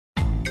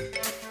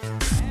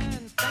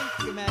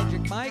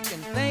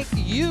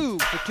you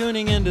for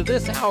tuning into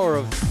this hour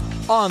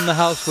of On the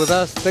House with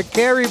us, the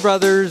Carey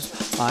Brothers.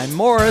 I'm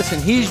Morris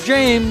and he's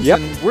James. Yep.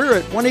 And we're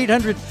at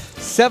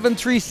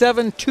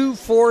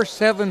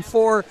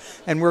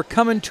 1-800-737-2474. And we're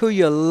coming to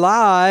you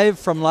live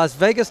from Las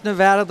Vegas,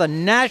 Nevada, the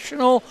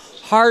National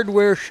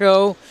Hardware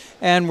Show.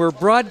 And we're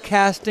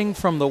broadcasting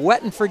from the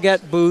Wet and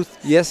Forget booth.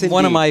 Yes, indeed.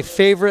 One of my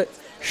favorite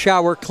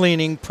shower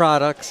cleaning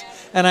products.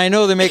 And I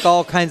know they make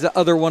all kinds of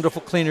other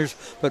wonderful cleaners,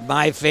 but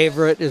my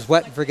favorite is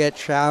Wet and Forget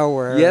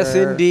Shower. Yes,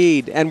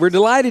 indeed. And we're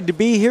delighted to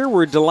be here.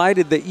 We're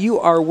delighted that you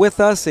are with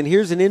us. And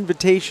here's an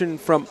invitation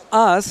from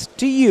us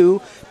to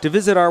you to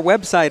visit our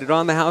website at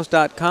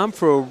onthehouse.com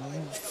for a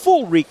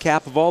full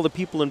recap of all the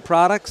people and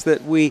products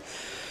that we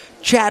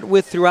chat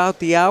with throughout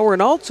the hour.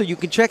 And also, you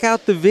can check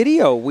out the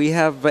video. We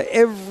have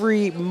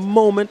every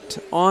moment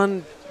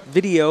on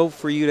video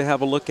for you to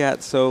have a look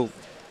at. So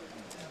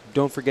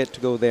don't forget to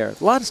go there.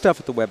 A lot of stuff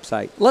at the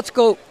website. Let's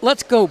go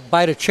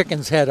bite a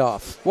chicken's head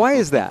off. Why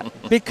is that?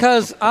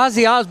 Because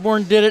Ozzy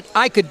Osbourne did it,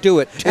 I could do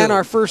it too. And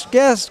our first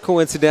guest,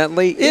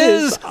 coincidentally,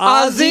 is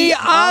Ozzy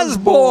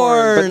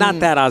Osbourne. But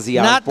not that Ozzy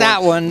Osbourne. Not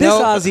that one, This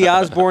no. Ozzy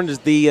Osbourne is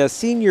the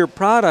senior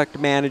product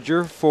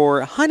manager for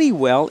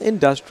Honeywell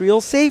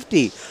Industrial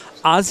Safety.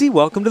 Ozzy,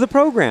 welcome to the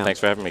program. Thanks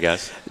for having me,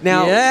 guys.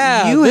 Now,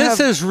 yeah, this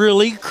is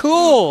really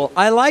cool.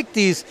 I like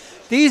these.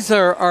 These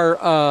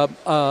are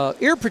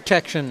ear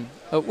protection.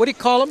 What do you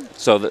call them?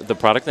 So the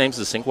product name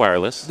is Sync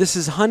Wireless. This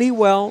is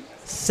Honeywell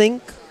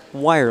Sync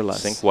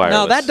Wireless. Sync Wireless.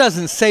 Now, that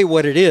doesn't say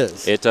what it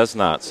is. It does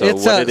not. So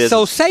It's what it is,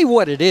 so say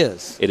what it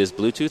is. it is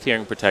Bluetooth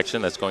hearing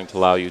protection that's going to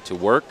allow you to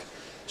work,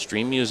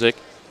 stream music,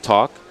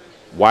 talk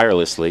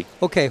wirelessly.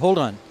 Okay, hold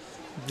on.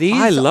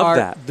 These I love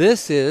that.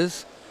 This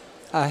is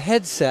a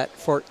headset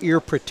for ear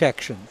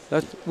protection.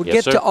 We'll Yes,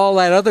 get sir. to all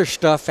that other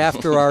stuff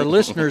after our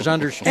listeners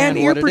understand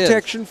And what ear it is.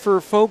 protection for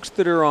folks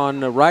that are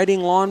on riding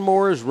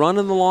lawnmowers,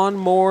 running the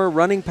lawnmower,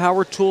 running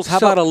power tools. How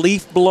So- about a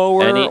leaf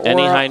blower? Any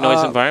or high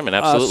noise environment,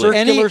 absolutely. A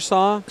circular Any-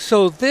 saw?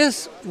 So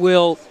this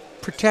will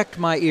protect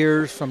my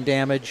ears from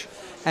damage,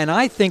 and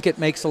I think it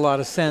makes a lot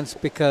of sense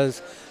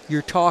because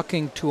you're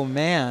talking to a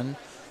man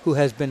who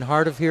has been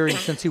hard of hearing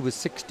since he was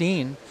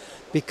 16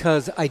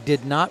 because I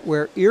did not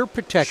wear ear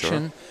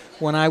protection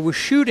when I was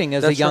shooting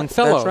as a That's young right.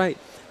 fellow. That's right.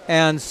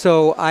 And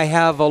so I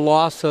have a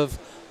loss of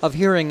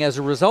hearing as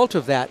a result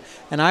of that.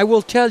 And I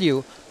will tell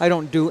you, I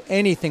don't do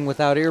anything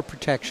without ear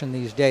protection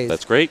these days.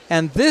 That's great.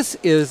 And this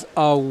is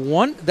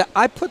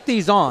I put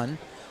these on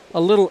a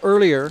little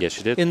earlier Yes,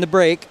 you did. in the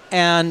break,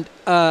 and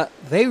I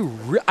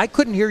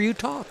couldn't hear you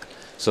talk.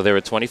 So they're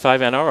a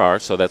 25 NRR,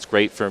 so that's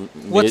great for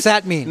What's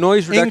that mean?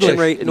 Noise reduction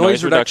English. rate.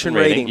 Noise reduction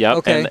rating. Yep.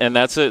 Okay. And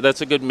that's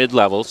a good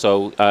mid-level.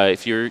 So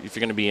if you're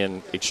going to be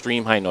in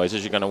extreme high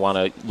noises, you're going to want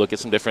to look at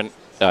some different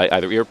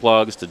either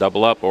earplugs to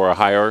double up or a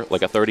higher,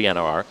 like a 30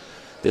 NRR.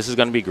 This is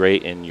going to be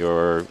great in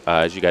your,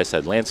 as you guys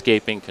said,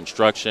 landscaping,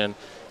 construction,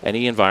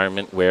 any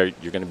environment where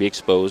you're going to be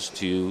exposed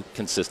to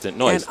consistent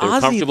noise. And They're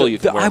Ozzy, comfortable. You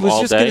can wear I them was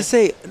all just day. going to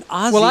say,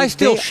 Ozzy. Well, I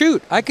still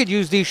shoot. I could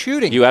use these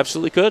shooting. You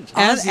absolutely could.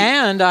 Ozzy-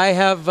 And I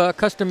have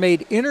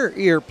custom-made inner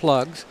ear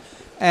plugs,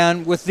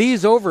 and with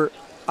these over,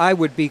 I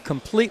would be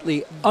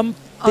completely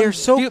They're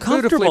so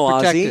beautifully comfortable, Ozzy.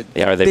 protected.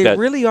 Yeah, they've They got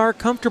really are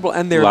comfortable,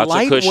 and they're lots of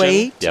cushion.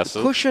 lightweight. Yes,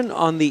 sir. Cushion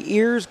on the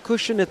ears,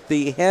 cushion at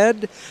the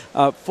head,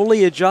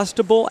 fully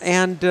adjustable.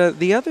 And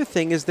the other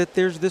thing is that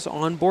there's this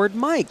onboard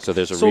mic. So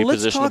there's a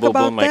let's talk repositionable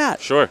about boom mic. that.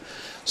 Sure.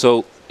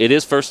 So it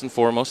is first and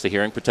foremost a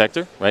hearing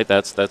protector, right?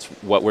 That's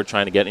what we're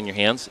trying to get in your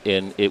hands,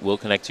 and it will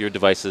connect to your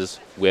devices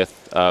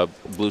with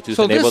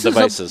Bluetooth-enabled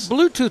devices. So this is a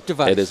Bluetooth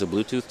device. It is a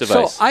Bluetooth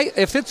device. So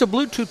if it's a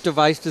Bluetooth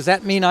device, does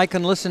that mean I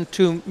can listen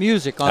to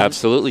music on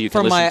Absolutely, you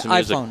can from listen my to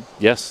music. iPhone?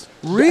 Yes,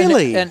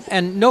 Really?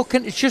 And no,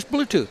 it's just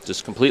Bluetooth.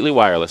 just completely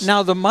wireless.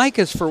 Now the mic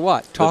is for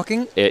what?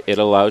 Talking? It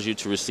allows you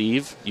to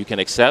receive. You can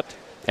accept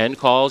end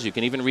calls. You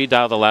can even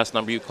redial the last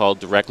number you called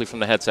directly from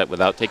the headset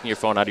without taking your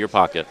phone out of your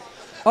pocket.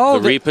 Oh,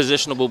 The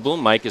repositionable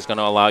boom mic is going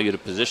to allow you to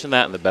position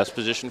that in the best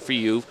position for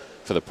you,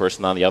 for the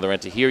person on the other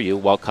end to hear you,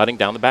 while cutting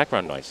down the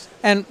background noise.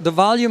 and the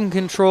volume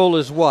control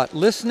is what?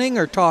 Listening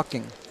or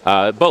talking?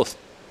 Both.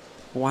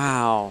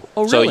 Wow.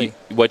 Oh, So really?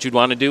 what you'd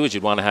want to do is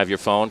you'd want to have your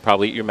phone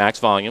probably at your max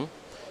volume,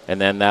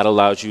 and then that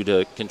allows you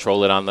to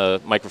control it on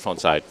the microphone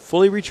side.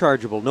 Fully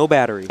rechargeable, no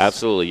batteries.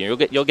 Absolutely.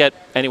 You'll get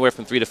anywhere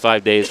from 3 to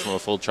 5 days from a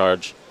full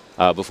charge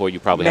before you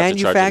probably have to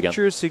charge it again.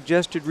 Manufacturer's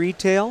suggested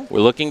retail.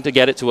 We're looking to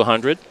get it to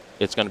 100.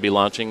 It's going to be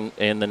launching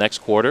in the next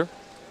quarter.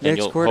 And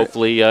Next quarter.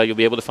 hopefully you'll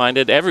be able to find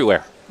it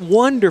everywhere.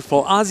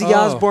 Wonderful. Ozzy Oh.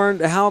 Osbourne,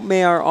 how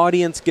may our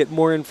audience get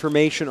more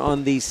information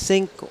on the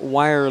Sync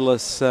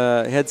wireless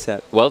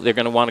headset? Well, they're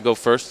going to want to go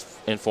first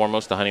and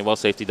foremost to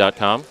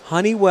HoneywellSafety.com.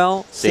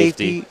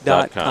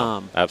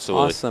 HoneywellSafety.com.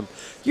 Absolutely. Awesome.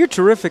 You're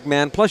terrific,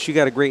 man. Plus, you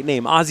got a great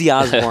name, Ozzy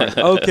Osbourne.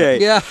 Okay.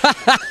 Yeah.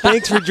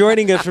 Thanks for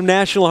joining us from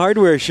National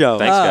Hardware Show.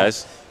 Thanks,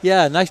 guys.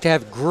 Yeah, nice to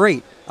have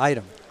great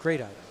item.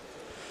 Great item.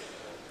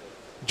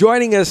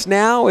 Joining us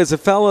now is a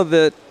fellow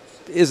that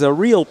is a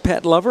real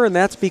pet lover, and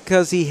that's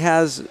because he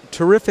has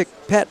terrific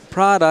pet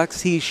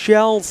products. He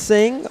shall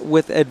sing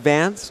with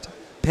advanced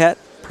pet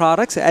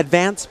products,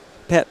 advanced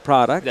pet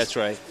products. That's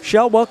right.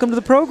 Shell, welcome to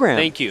the program.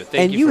 Thank you.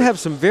 And you have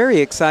some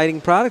very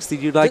exciting products that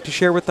you'd like to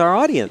share with our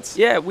audience.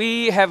 Yeah,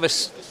 we have a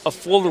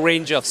full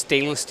range of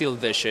stainless steel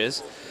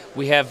dishes.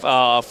 We have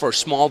for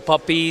small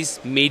puppies,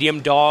 medium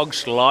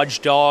dogs,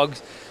 large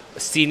dogs,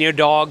 senior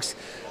dogs.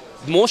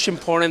 Most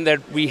important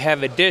that we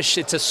have a dish,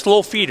 it's a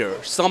slow feeder.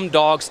 Some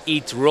dogs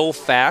eat real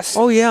fast.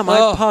 Oh yeah,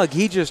 my pug,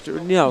 he just,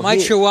 my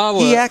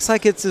Chihuahua. He acts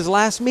like it's his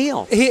last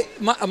meal.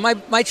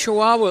 My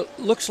Chihuahua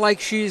looks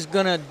like she's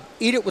going to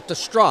eat it with the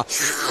straw.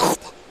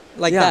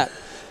 Like that.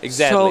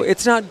 Exactly. So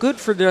it's not good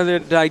for their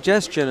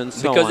digestion and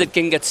so on. Because it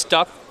can get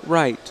stuck.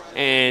 Right.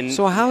 And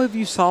so how have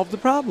you solved the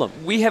problem?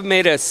 We have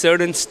made a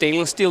certain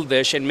stainless steel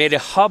dish and made a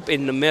hub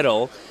in the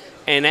middle.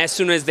 And as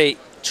soon as they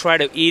try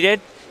to eat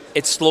it,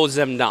 it slows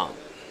them down.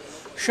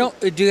 Do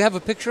you have a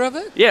picture of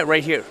it? Yeah,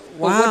 right here.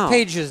 Wow. Well, what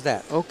page is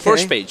that? Okay.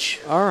 First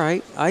page. All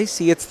right. I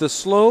see. It's the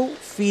slow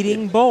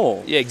feeding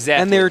bowl. Yeah,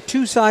 exactly. And there are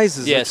two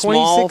sizes, yeah, a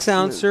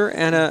 26-ouncer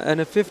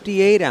and a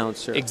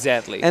 58-ouncer.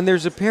 Exactly. And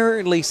there's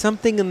apparently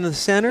something in the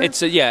center.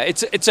 It's a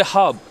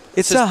hub.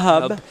 It's a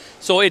hub.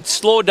 So it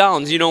slows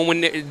down. You know,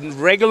 when in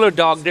regular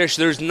dog dish,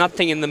 there's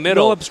nothing in the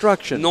middle. No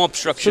obstruction. No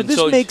obstruction. So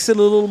this makes it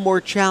a little more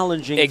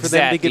challenging for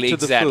them to get to the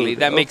food. Exactly.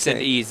 That makes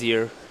it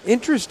easier.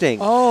 Interesting.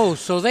 Oh,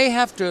 so they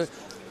have to,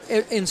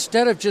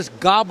 instead of just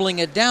gobbling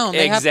it down,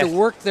 they have to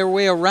work their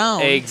way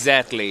around.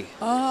 Exactly.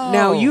 Oh.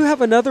 Now, you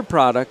have another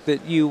product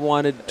that you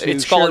wanted to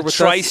It's share called with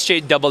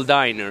Tri-Stage Double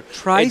Diner.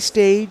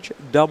 Tri-Stage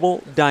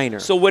Double Diner.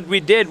 So what we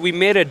did, we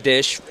made a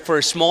dish for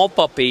a small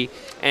puppy,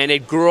 and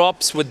it grew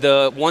up with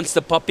once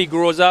the puppy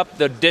grows up,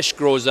 the dish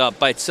grows up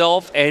by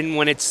itself, and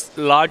when it's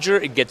larger,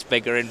 it gets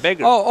bigger and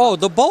bigger. Oh,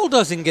 the bowl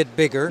doesn't get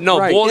bigger. No,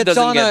 bowl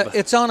doesn't get bigger.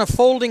 It's on a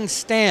folding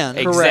stand.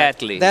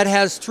 Exactly. That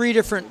has three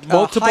different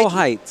multiple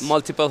heights.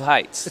 Multiple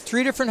heights.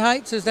 Three different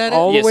heights, is that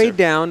all it? the way sir.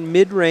 down,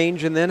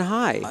 mid-range, and then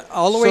high.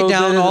 All the way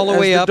down, all the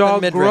way up, and as the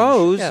dog mid-range.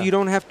 grows, you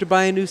don't have to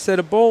buy a new set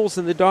of bowls,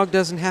 and the dog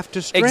doesn't have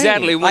to strain.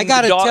 Exactly. I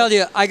got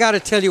to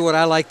tell you what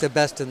I like the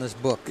best in this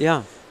book.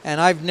 Yeah. And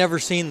I've never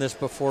seen this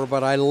before,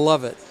 but I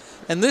love it.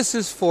 And this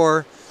is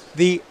for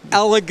the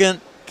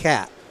Elegant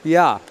Cat.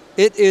 Yeah.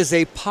 It is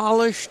a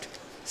polished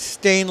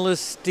stainless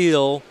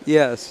steel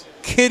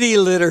kitty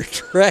litter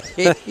tray.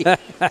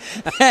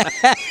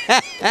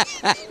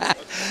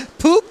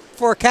 Poop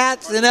for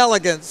cats in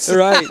elegance.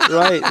 Right.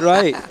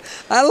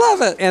 I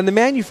love it. And the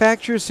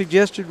manufacturer's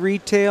suggested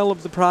retail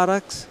of the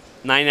products?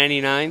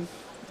 $9.99.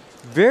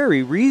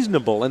 Very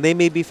reasonable. And they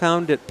may be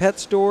found at pet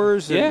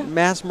stores and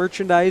mass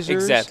merchandisers.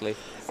 Exactly.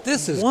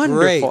 This is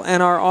wonderful. great.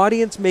 And our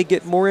audience may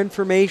get more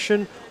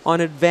information on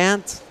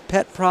Advanced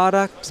Pet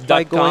Products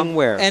by going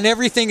where? And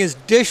everything is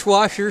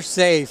dishwasher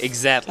safe.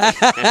 Exactly.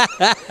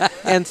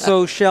 And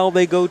so shall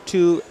they go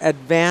to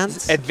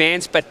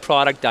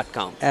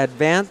AdvancedPetProduct.com.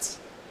 Advanced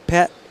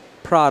Pet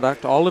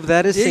Product. All of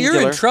that is singular.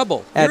 You're in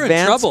trouble. You're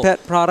in trouble.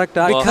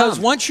 AdvancedPetProduct.com. Because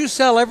once you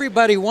sell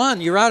everybody one,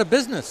 you're out of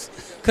business.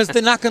 Because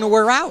they're not going to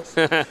wear out.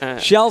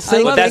 Shell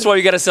Singh. But that's why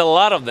you got to sell a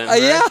lot of them.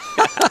 Right? Yeah.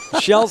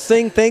 Shell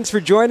Singh, thanks for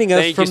joining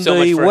us from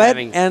the Wet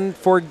and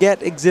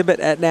Forget exhibit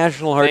at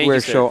National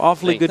Hardware Show.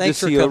 Awfully good to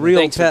see you, a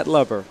real pet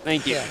lover.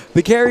 Thank you.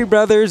 The Carey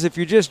Brothers, if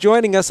you're just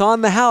joining us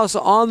on the house,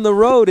 on the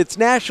road, it's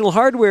National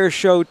Hardware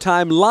Show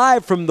time,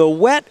 live from the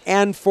Wet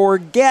and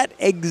Forget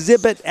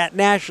exhibit at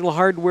National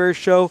Hardware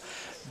Show.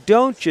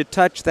 Don't you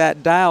touch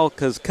that dial,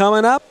 because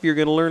coming up, you're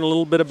going to learn a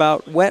little bit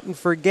about Wet and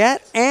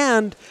Forget,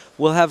 and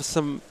we'll have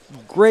some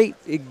great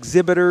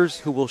exhibitors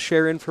who will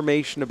share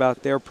information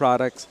about their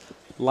products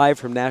live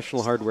from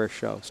National Hardware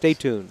Show. Stay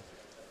tuned.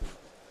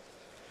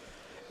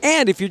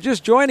 And if you're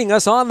just joining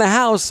us on the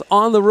house,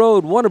 on the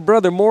road, one of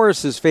Brother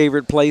Morris's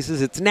favorite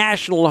places, it's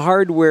National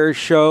Hardware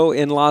Show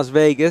in Las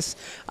Vegas.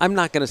 I'm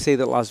not going to say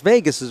that Las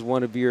Vegas is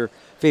one of your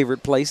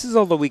favorite places,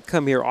 although we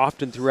come here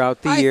often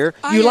throughout the year.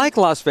 You like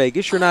Las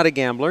Vegas. You're not a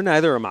gambler.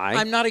 Neither am I.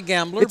 I'm not a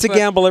gambler. It's a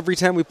gamble every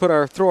time we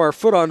throw our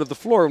foot onto the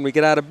floor when we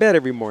get out of bed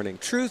every morning.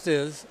 Truth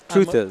is,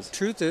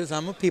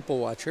 I'm a people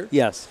watcher.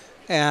 Yes.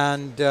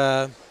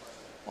 And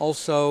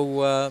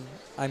also,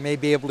 I may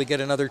be able to get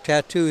another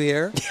tattoo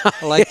here.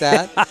 I like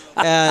that.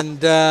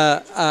 And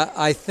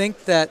I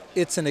think that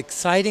it's an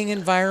exciting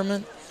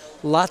environment.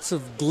 Lots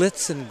of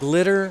glitz and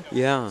glitter,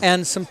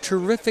 and some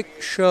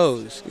terrific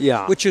shows,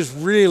 which is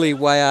really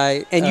why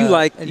I you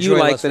like Las the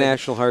Vegas.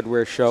 National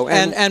Hardware Show,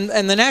 and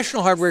the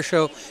National Hardware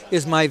Show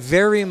is my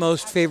very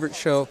most favorite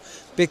show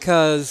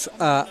because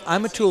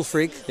I'm a tool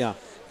freak,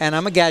 and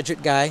I'm a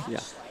gadget guy.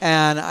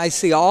 And I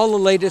see all the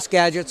latest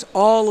gadgets,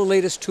 all the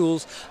latest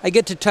tools. I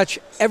get to touch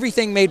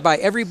everything made by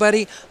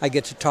everybody. I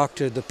get to talk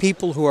to the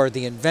people who are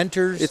the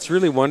inventors. It's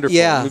really wonderful.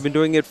 Yeah. We've been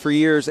doing it for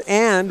years.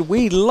 And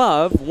we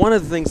love, one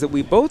of the things that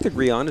we both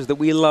agree on is that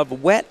we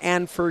love Wet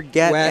and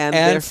Forget.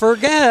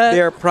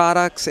 Their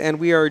products. And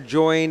we are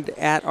joined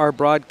at our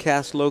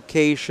broadcast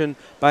location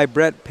by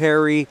Brett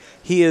Perry.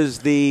 He is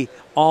the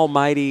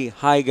almighty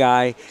high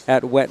guy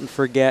at Wet and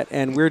Forget.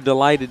 And we're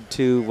delighted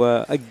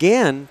to,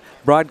 again,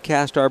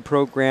 broadcast our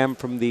program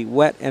from the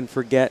Wet and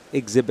Forget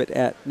exhibit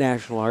at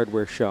National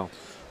Hardware Show.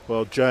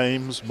 Well,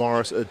 James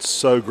Morris, it's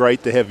so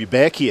great to have you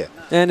back here.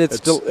 And it's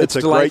a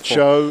delightful. great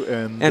show.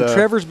 And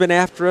Trevor's been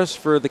after us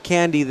for the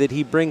candy that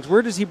he brings.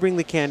 Where does he bring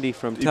the candy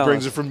from? He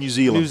brings it from New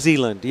Zealand. New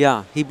Zealand,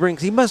 yeah. He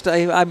must.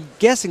 I'm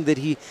guessing that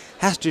he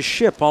has to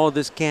ship all of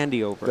this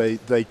candy over.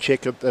 They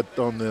check it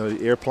on the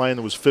airplane.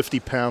 It was 50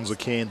 pounds of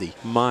candy.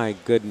 My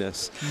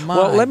goodness. My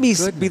well, let me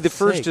goodness be the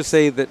first to sakes.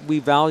 say that we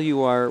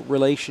value our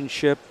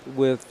relationship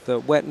with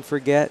Wet and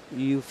Forget.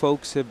 You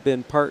folks have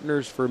been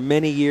partners for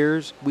many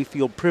years. We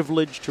feel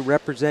privileged to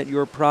represent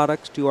your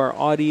products to our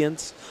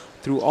audience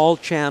through all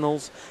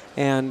channels,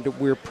 and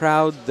we're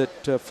proud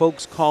that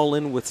folks call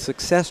in with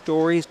success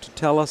stories to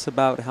tell us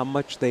about how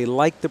much they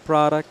like the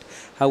product,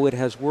 how it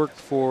has worked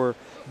for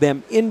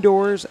them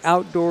indoors,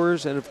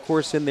 outdoors, and of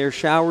course in their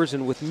showers,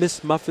 and with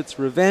Miss Muffet's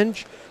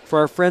Revenge for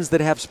our friends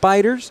that have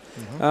spiders.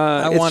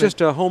 It's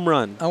just a home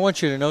run. I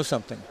want you to know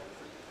something.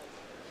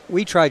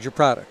 We tried your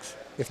products.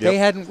 If they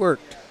hadn't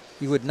worked,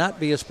 you would not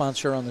be a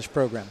sponsor on this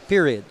program,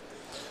 period.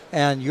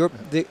 And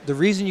the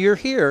reason you're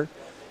here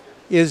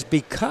is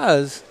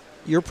because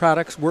your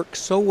products work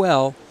so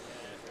well,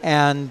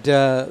 and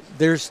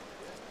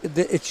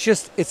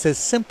it's as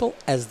simple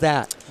as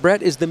that.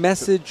 Brett, is the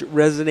message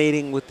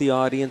resonating with the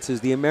audience?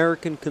 Is the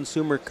American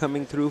consumer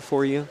coming through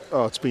for you?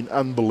 Oh, it's been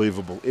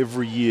unbelievable.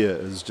 Every year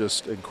is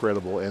just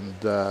incredible. And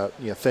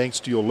thanks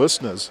to your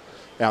listeners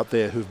out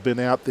there who've been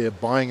out there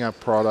buying our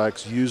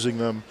products, using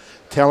them,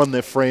 telling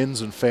their friends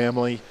and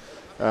family.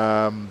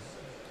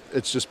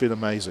 It's just been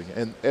amazing.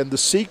 And the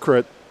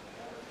secret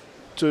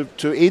to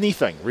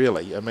anything,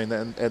 really, I mean,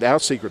 and our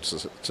secret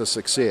to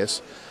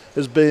success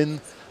has been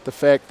the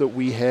fact that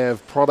we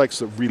have products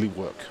that really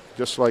work.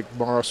 Just like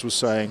Morris was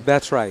saying.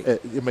 That's right. I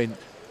mean,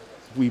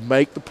 we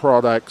make the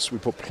products, we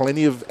put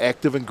plenty of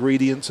active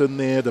ingredients in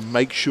there to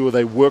make sure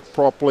they work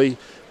properly.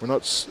 We're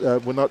not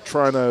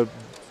trying to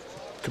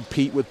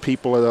compete with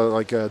people at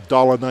like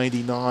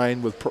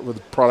 $1.99 with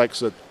products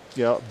that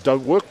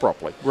don't work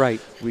properly. Right.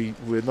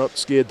 We're not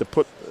scared to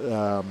put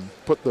the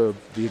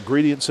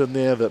ingredients in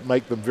there that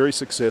make them very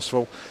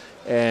successful,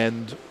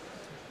 and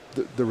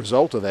the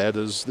result of that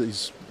is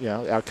these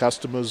our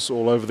customers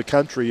all over the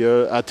country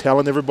are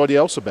telling everybody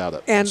else about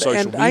it. And on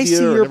social media I see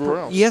and your everywhere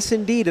else. yes,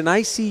 indeed, and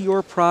I see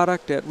your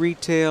product at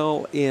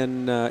retail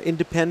in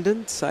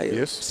Independence.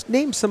 Yes.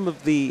 Name some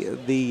of the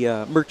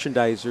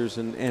merchandisers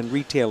and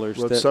retailers.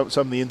 Well, that some of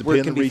the where it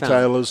independent can be found.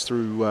 retailers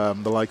through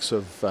the likes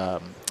of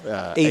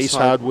Ace Ace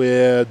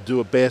Hardware, Do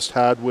It Best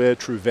Hardware,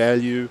 True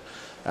Value.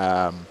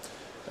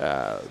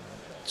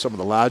 Some of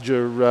the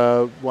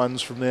larger ones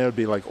from there would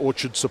be like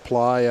Orchard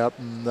Supply out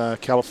in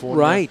California.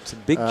 Right,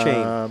 big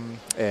chain.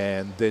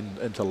 And then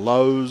into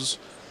Lowe's.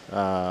 You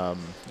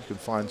can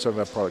find some of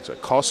our products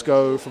at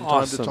Costco from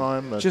time to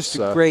time. Just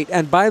great.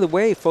 And by the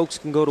way, folks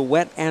can go to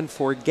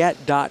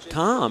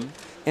wetandforget.com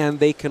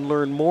and they can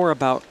learn more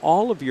about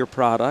all of your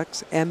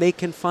products, and they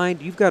can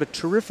find you've got a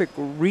terrific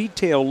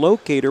retail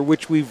locator,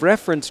 which we've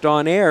referenced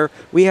on air.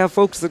 We have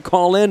folks that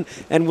call in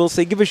and we'll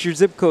say, give us your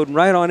zip code, and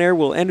right on air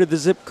we'll enter the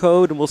zip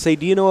code and we'll say,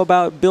 do you know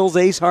about Bill's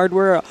Ace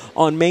Hardware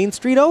on Main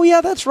Street? Oh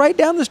yeah, that's right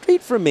down the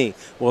street from me.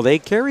 Well, they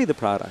carry the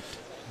product.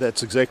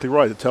 That's exactly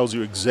right. It tells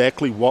you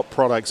exactly what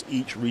products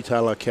each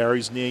retailer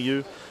carries near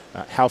you,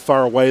 how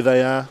far away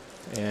they are,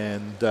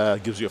 and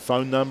gives you a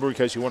phone number in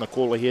case you want to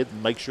call ahead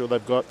and make sure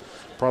they've got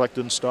product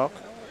in stock.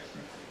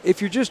 If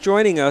you're just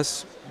joining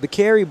us, the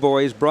Carey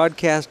Boys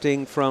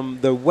broadcasting from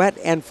the Wet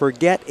and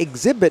Forget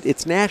exhibit.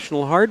 It's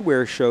National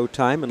Hardware Show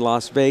time in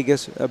Las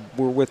Vegas.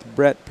 We're with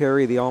Brett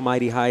Perry, the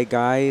almighty high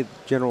guy,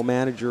 general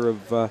manager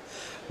of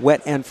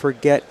Wet and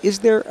Forget. Is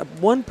there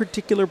one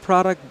particular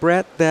product,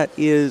 Brett, that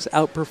is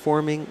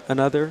outperforming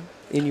another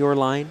in your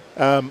line?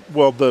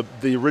 Well,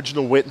 the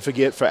original Wet and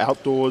Forget for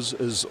outdoors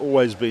has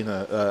always been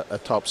a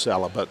top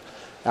seller, but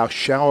our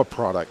shower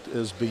product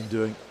has been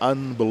doing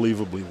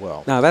unbelievably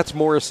well. Now, that's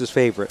Morris's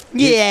favorite.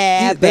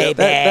 Yeah,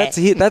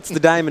 baby. That's the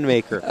Diamond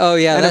Maker. Oh,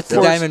 yeah, And that's of the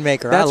course, Diamond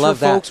Maker. I That's love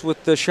for that. folks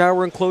with the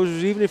shower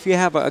enclosures. Even if you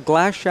have a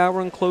glass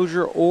shower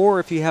enclosure or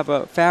if you have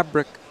a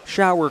fabric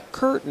shower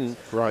curtain,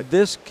 Right.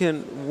 this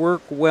can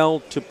work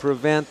well to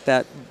prevent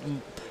that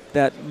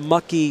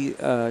mucky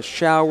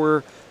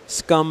shower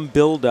scum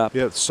buildup.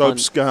 Yeah, soap on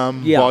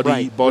scum, Yeah,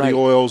 body right.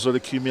 oils that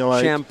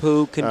accumulate.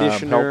 Shampoo,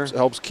 conditioner.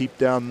 Helps keep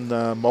down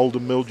mold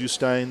and mildew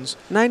stains.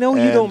 And I know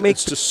you And don't make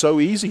it's just so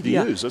easy to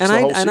use. It's and the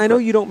whole I know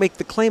secret. you don't make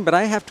the claim, but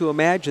I have to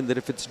imagine that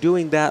if it's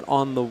doing that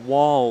on the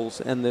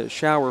walls and the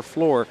shower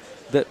floor,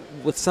 that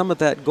with some of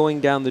that going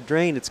down the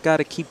drain, it's got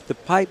to keep the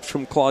pipes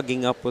from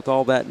clogging up with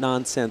all that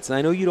nonsense. And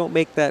I know you don't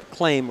make that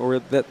claim or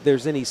that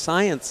there's any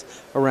science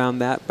around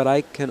that, but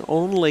I can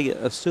only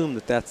assume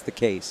that that's the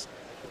case.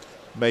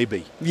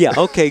 Maybe. Yeah,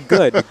 okay,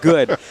 good,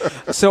 good.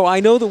 So I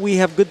know that we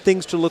have good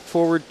things to look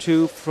forward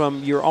to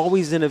from you're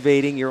always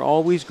innovating, you're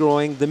always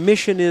growing. The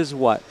mission is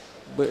what?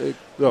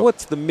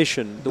 What's the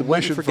mission? The Wet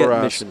and mission Forget for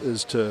us mission.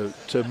 is to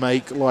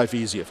make life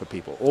easier for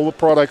people. All the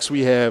products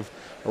we have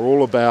are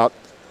all about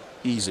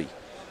easy.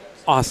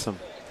 Awesome.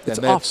 And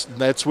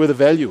that's where the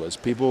value is.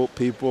 People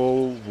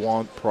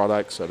want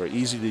products that are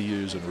easy to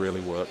use and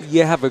really work.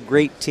 You have a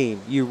great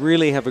team. You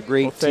really have a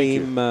great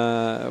thank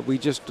team. We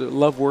just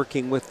love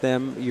working with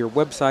them. Your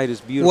website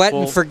is beautiful. Wet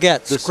and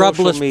Forget, The social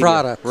scrubless media.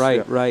 products. Right,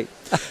 Yeah. right.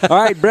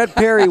 All right, Brett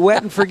Perry,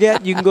 Wet and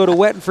Forget. You can go to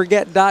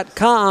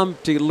wetandforget.com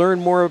to learn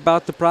more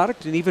about the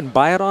product and even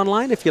buy it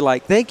online if you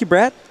like. Thank you,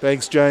 Brett.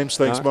 Thanks, James.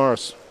 Thanks, All right.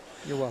 Morris.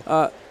 You're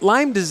welcome.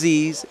 Lyme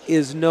disease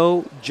is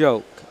no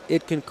joke.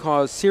 It can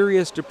cause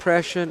serious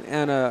depression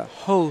and a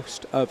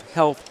host of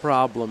health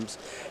problems.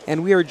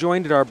 And we are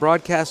joined at our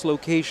broadcast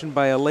location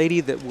by a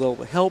lady that will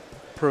help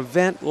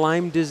prevent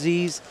Lyme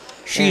disease.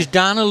 She's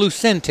Donna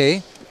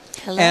Lucente,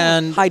 Hello.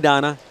 and Hi,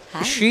 Donna.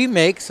 Hi. she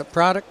makes a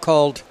product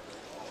called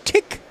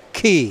Tick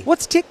Key.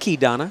 What's Tick Key,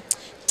 Donna?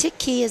 Tick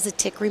Key is a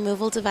tick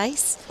removal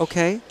device.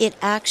 Okay. It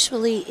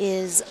actually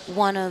is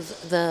one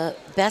of the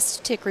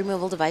best tick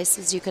removal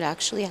devices you could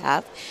actually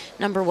have.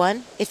 Number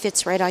one, it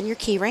fits right on your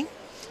key ring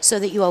so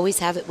that you always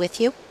have it with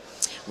you.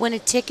 When a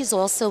tick is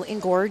also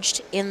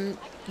engorged in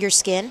your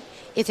skin,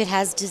 if it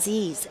has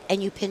disease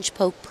and you pinch,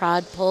 poke,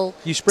 prod, pull,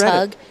 You spread it.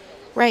 tug,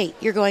 right,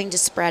 you're going to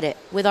spread it.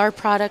 With our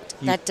product,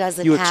 that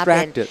doesn't you happen.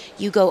 extract it.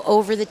 You go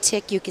over the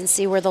tick, you can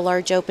see where the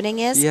large opening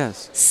is.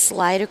 Yes.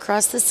 Slide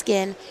across the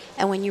skin,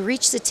 and when you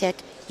reach the tick,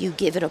 you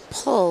give it a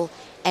pull,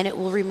 and it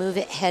will remove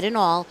it head and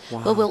all,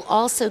 but will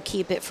also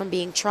keep it from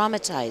being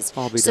traumatized.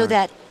 I'll be So darned.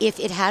 that if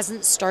it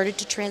hasn't started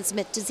to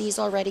transmit disease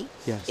already,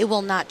 Yes. it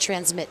will not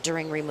transmit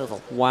during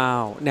removal.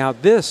 Wow. Now,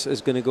 this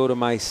is going to go to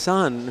my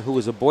son, who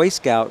is a Boy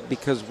Scout,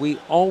 because we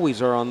always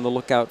are on the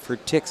lookout for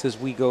ticks as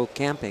we go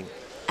camping.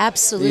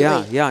 Absolutely.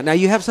 Yeah, yeah. Now,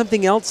 you have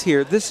something else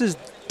here. This is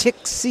Tick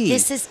C.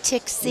 This is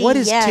Tick C. What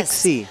is yes. Tick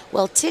C?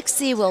 Well, Tick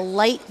C will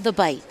light the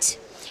bite.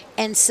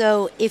 And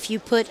so if you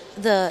put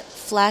the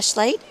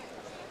flashlight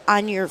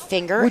on your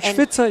finger, Which and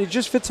it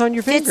just fits on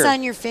your fits finger.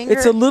 on your finger.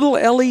 It's a little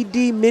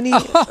LED mini.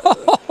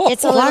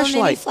 it's a little mini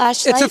flashlight.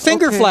 flashlight. It's a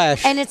finger Okay.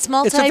 flash. And it's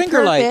It's a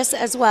finger light. multi-purpose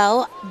as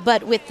well.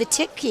 But with the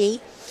Tick Key,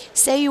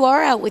 say you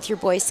are out with your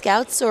Boy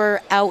Scouts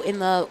or out in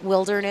the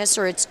wilderness,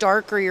 or it's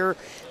dark, or you're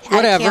at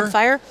Whatever. a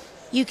campfire,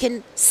 you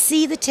can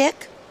see the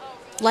tick,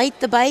 light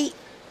the bite,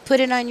 put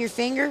it on your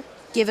finger,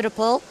 give it a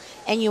pull,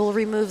 and you will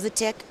remove the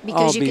tick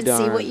because I'll you be can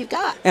see what darned. you've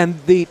got. And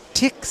the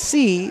Tick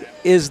C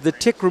is the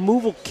tick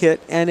removal kit,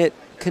 and it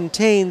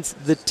contains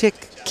the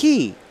Tick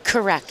Key.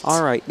 Correct.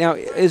 All right. Now,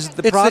 is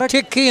the It's product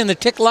the Tick Key and the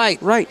Tick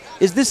Light. right?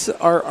 Is this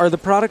are the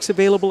products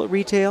available at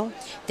retail?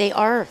 They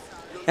are.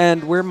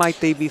 And where might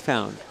they be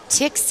found?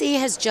 Tick C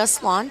has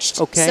just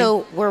launched, Okay.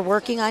 so we're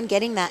working on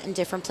getting that in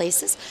different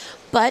places.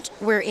 But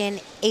we're in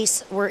a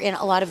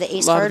lot of the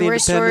Ace Lot of the hardware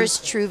independents? stores,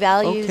 True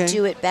Value, Okay.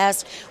 Do It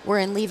Best. We're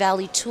in Lee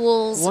Valley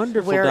Tools.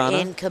 Wonderful, We're Donna.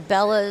 in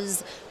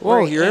Cabela's.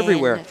 Whoa, We're you're in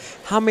everywhere.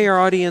 How may our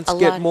audience a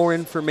get lot. more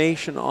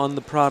information on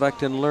the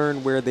product and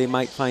learn where they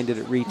might find it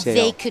at retail?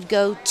 They could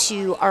go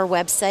to our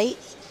website,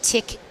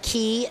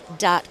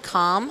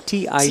 tickkey.com.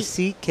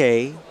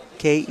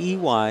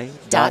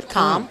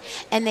 TICKKEY.com.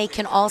 And they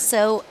can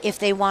also, if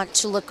they want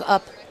to look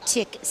up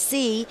Tick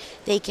C,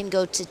 they can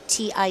go to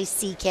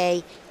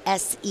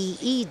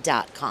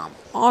TICKSEE.com.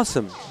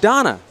 Awesome.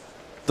 Donna,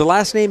 the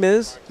last name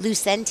is?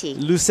 Lucenti.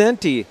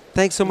 Lucenti.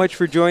 Thanks so much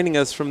for joining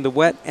us from the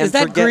Wet and Is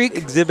that Forget Greek?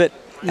 exhibit.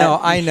 No,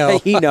 at- I know.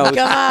 He knows. Come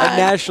At on.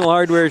 National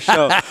Hardware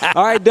Show.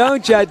 All right,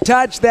 don't you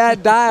touch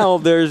that dial.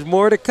 There's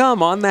more to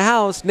come on the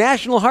house.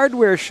 National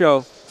Hardware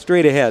Show.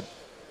 Straight ahead.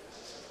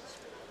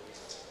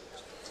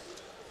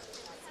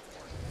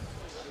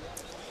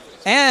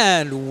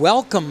 And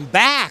welcome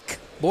back.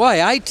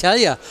 Boy, I tell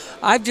you,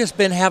 I've just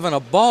been having a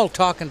ball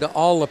talking to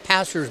all the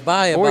passersby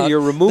Boy, about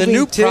you're removing the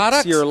new ticks,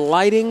 product. you're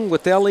lighting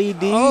with LED.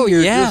 Oh,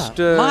 you're yeah.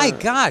 Just, My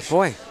gosh.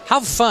 Boy. How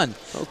fun.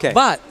 Okay.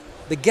 But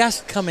the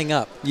guest coming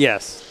up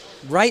Yes.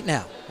 right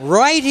now,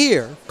 right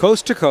here,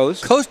 Coast to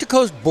coast. coast to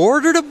coast,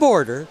 border to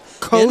border,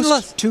 in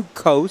La- Coast to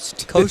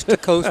coast. coast to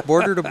coast,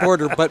 border to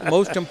border, but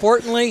most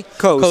importantly,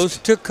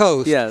 Coast. to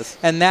coast. Yes.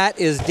 And that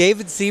is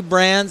David C.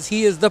 Brands.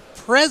 He is the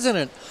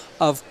president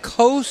of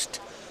Coast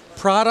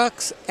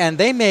Products, and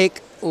they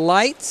make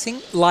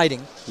lighting,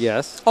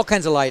 Yes. all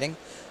kinds of lighting,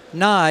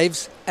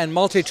 knives, and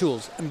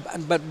multi-tools.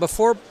 But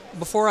before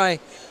I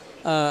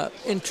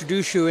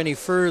introduce you any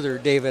further,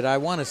 David, I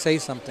want to say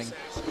something.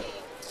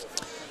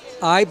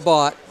 I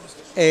bought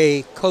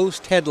a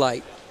Coast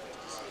headlight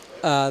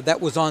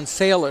that was on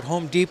sale at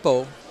Home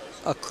Depot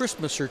a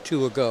Christmas or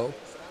two ago,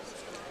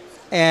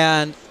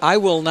 and I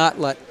will not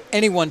let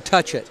anyone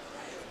touch it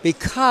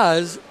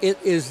because it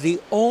is the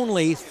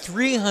only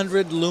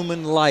 300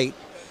 lumen light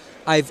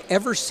I've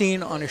ever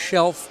seen on a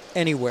shelf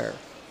anywhere.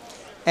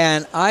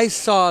 And I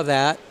saw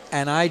that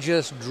and I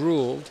just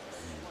drooled,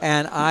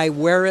 and I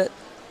wear it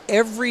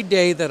every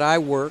day that I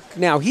work.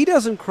 Now, he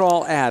doesn't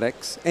crawl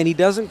attics and he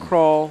doesn't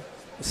crawl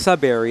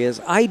sub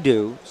areas. I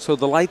do, so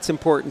the light's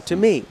important to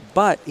me.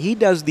 But he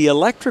does the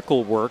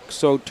electrical work,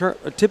 so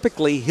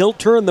typically he'll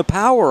turn the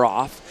power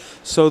off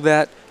so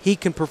that he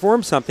can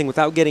perform something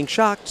without getting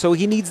shocked, so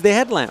he needs the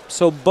headlamp.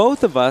 So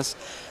both of us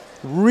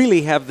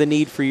really have the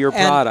need for your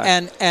product.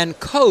 And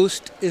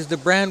Coast is the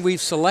brand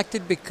we've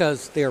selected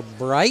because they're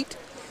bright,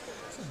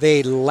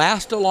 they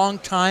last a long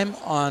time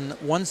on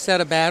one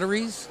set of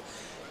batteries,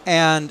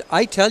 and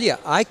I tell you,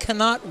 I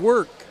cannot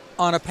work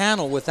on a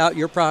panel without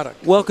your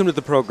product. Welcome to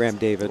the program,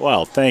 David.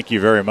 Well, thank you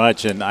very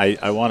much, and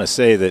I want to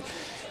say that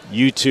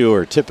you two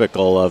are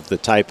typical of the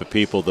type of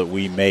people that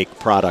we make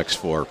products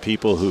for,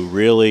 people who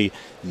really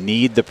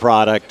need the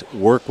product,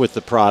 work with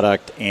the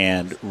product,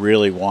 and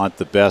really want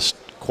the best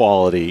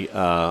quality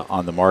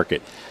on the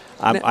market.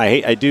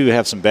 I do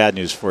have some bad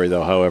news for you,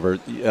 though, however.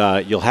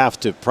 You'll have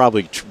to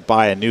probably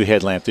buy a new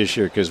headlamp this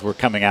year because we're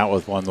coming out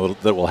with one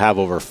that will have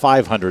over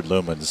 500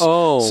 lumens.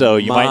 Oh, so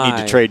you might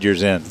need to trade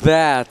yours in.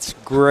 That's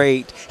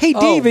great. Hey,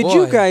 David,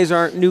 you guys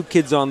aren't new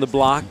kids on the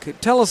block.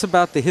 Tell us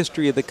about the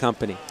history of the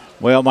company.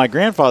 Well, my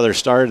grandfather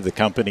started the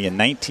company in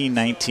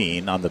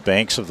 1919 on the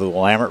banks of the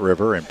Willamette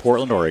River in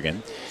Portland,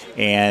 Oregon,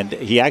 and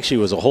he actually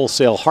was a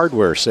wholesale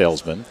hardware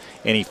salesman,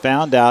 and he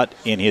found out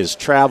in his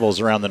travels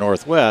around the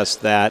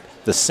Northwest that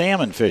the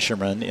salmon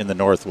fishermen in the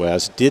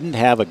Northwest didn't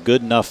have a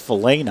good enough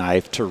fillet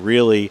knife to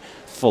really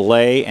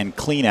fillet and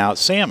clean out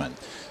salmon.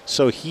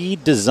 So he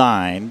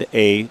designed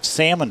a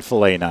salmon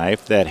fillet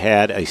knife that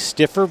had a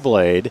stiffer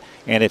blade,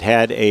 and it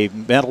had a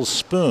metal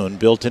spoon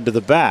built into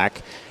the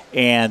back,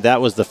 and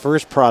that was the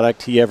first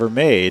product he ever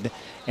made,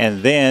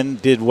 and then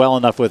did well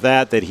enough with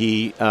that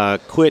he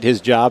quit his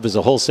job as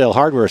a wholesale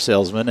hardware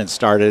salesman and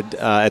started,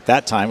 at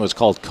that time, it was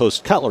called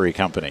Coast Cutlery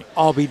Company.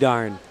 I'll be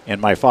darned. And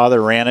my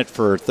father ran it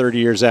for 30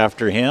 years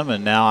after him,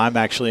 and now I'm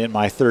actually in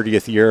my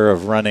 30th year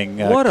of running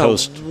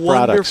Coast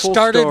products.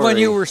 Started when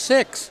you were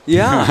 6.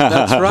 Yeah,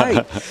 that's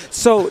right.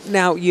 So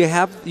now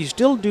you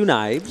still do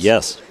knives.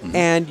 Yes.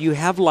 And you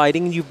have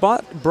lighting, and you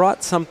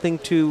brought something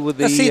to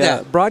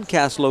the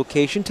broadcast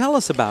location. Tell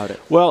us about it.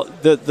 Well,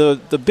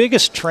 the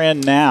biggest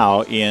trend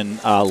now in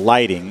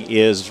lighting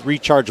is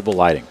rechargeable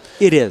lighting.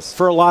 It is.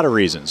 For a lot of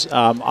reasons.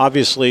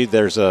 Obviously,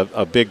 there's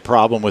a big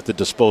problem with the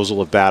disposal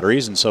of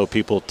batteries, and so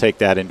people take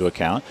that into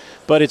account.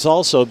 But it's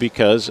also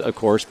because, of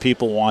course,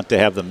 people want to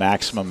have the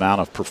maximum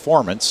amount of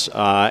performance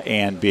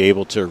and be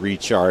able to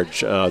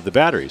recharge the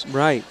batteries.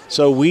 Right.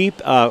 So we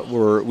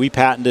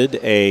patented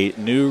a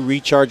new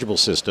rechargeable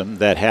system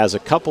that has a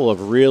couple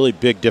of really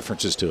big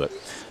differences to it.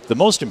 The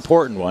most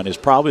important one is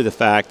probably the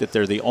fact that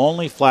they're the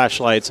only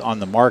flashlights on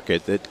the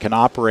market that can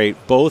operate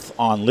both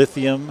on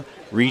lithium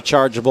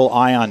rechargeable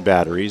ion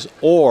batteries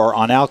or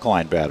on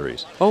alkaline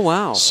batteries. Oh,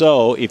 wow.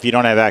 So if you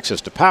don't have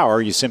access to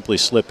power, you simply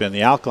slip in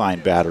the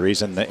alkaline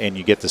batteries and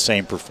you get the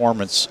same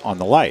performance on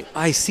the light.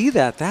 I see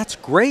that. That's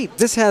great.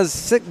 This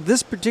has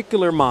this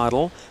particular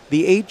model,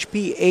 the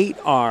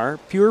HP8R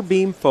Pure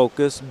Beam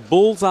Focus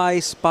Bullseye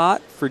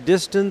Spot for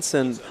distance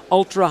and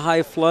ultra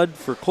high flood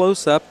for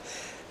close-up,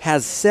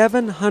 has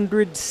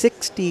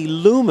 760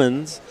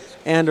 lumens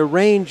and a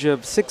range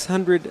of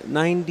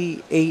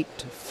 698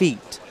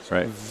 feet.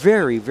 Right.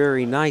 Very,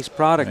 very nice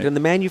product. Right. And the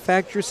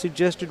manufacturer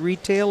suggested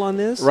retail on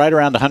this? Right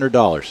around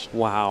 $100.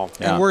 Wow.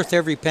 Yeah. And worth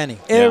every penny.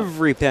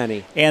 Every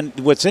penny. And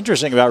what's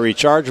interesting about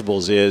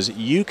rechargeables is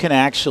you can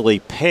actually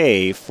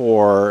pay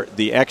for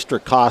the extra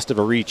cost of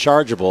a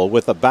rechargeable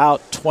with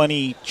about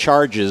 20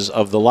 charges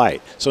of the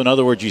light. So in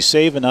other words, you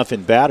save enough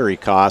in battery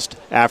cost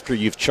after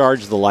you've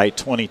charged the light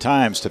 20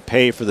 times to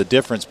pay for the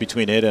difference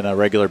between it and a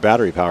regular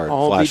battery-powered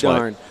flashlight. I'll be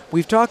darned.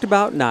 We've talked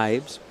about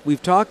knives.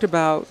 We've talked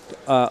about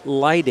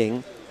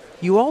lighting.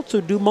 You also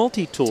do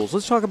multi-tools.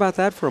 Let's talk about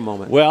that for a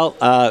moment. Well,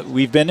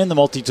 we've been in the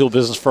multi-tool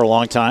business for a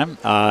long time.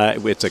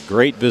 It's a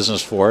great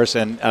business for us.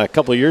 And a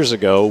couple of years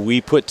ago,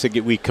 we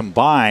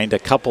combined a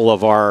couple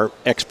of our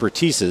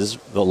expertises,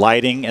 the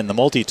lighting and the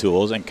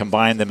multi-tools, and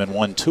combined them in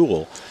one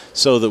tool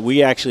so that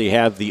we actually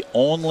have the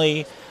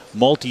only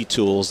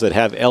multi-tools that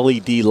have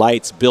LED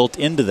lights built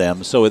into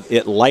them so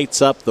it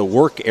lights up the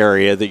work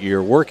area that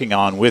you're working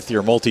on with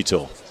your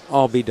multi-tool.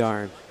 I'll be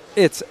darned.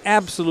 It's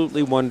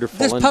absolutely wonderful.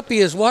 This puppy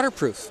is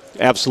waterproof.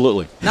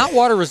 Absolutely. Not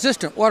water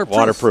resistant, waterproof.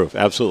 Waterproof,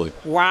 absolutely.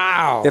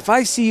 Wow. If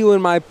I see you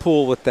in my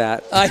pool with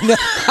that. I know.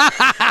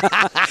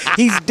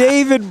 He's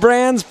David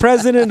Brands,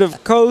 president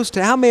of Coast.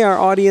 How may our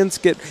audience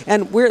get,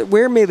 and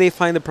where may they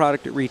find the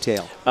product at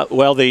retail?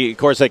 Well, of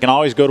course, they can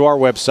always go to our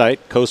website,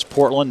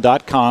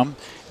 coastportland.com.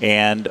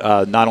 And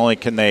not only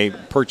can they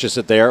purchase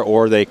it there,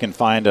 or they can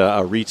find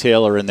a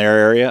retailer in their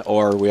area,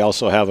 or we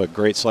also have a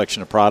great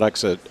selection of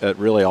products at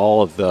really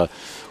all of the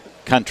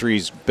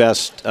country's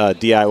best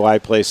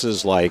DIY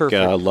places like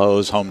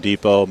Lowe's, Home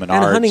Depot, Menards.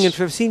 And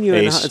Huntington, I've seen you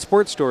in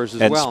sports stores as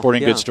well. And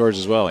sporting goods stores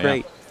as well,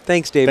 Great.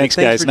 Thanks, David. Thanks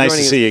guys. Nice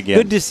to see you again.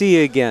 Good to see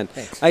you again.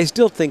 Thanks. I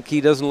still think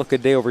he doesn't look a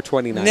day over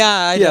 29.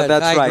 Yeah,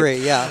 that's right. agree,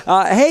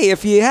 yeah. Hey,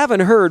 if you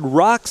haven't heard,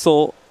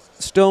 Roxel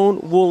stone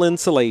wool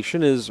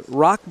insulation is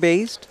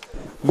rock-based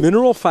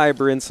mineral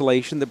fiber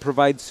insulation that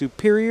provides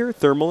superior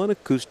thermal and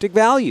acoustic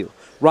value.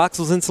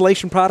 Roxel's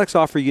insulation products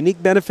offer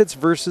unique benefits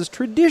versus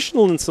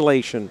traditional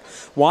insulation.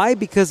 Why?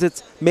 Because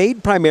it's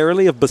made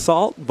primarily of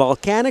basalt,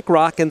 volcanic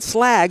rock, and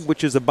slag,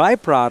 which is a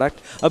byproduct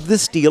of the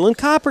steel and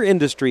copper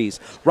industries.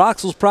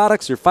 Roxel's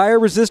products are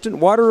fire-resistant,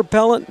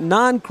 water-repellent,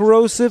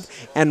 non-corrosive,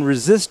 and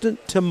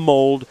resistant to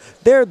mold.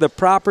 They're the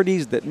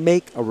properties that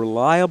make a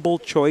reliable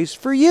choice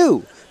for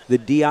you, the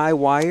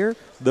DIYer,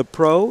 the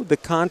pro, the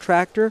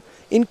contractor,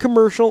 in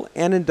commercial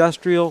and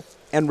industrial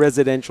and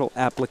residential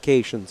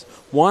applications.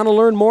 Want to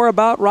learn more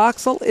about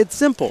Roxel? It's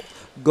simple.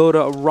 Go to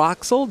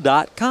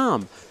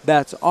Roxel.com.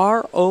 That's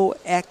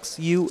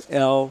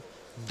ROXUL.com.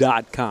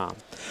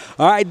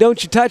 All right,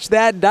 don't you touch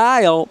that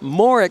dial.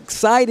 More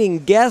exciting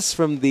guests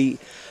from the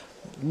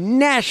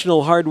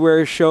National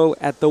Hardware Show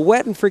at the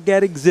Wet and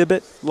Forget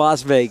exhibit,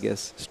 Las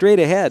Vegas. Straight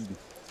ahead.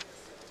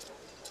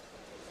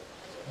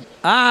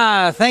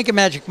 Thank you,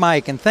 Magic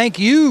Mike, and thank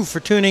you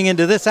for tuning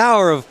into this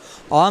hour of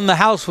On the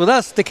House with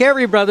us, the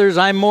Carey Brothers.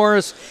 I'm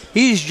Morris,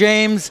 he's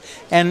James,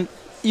 and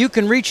you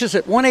can reach us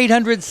at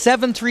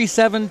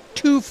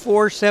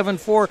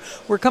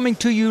 1-800-737-2474. We're coming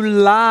to you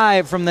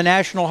live from the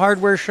National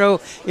Hardware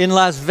Show in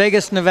Las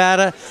Vegas,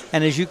 Nevada,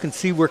 and as you can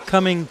see, we're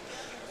coming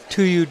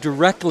to you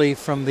directly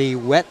from the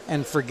Wet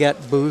and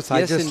Forget booth. Yes,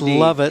 I just indeed.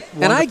 love it.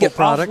 And I Wonderful get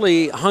product.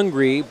 awfully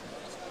hungry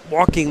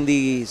walking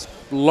these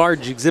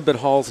large exhibit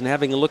halls and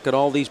having a look at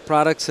all these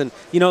products. And,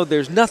 you know,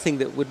 there's nothing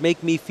that would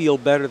make me feel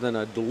better than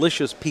a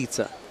delicious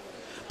pizza.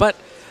 But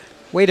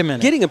wait a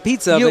minute. getting a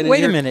pizza oven...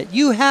 Wait a minute.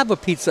 You have a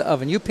pizza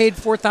oven. You paid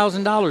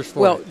 $4,000 for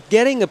Well, it.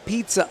 getting a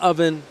pizza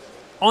oven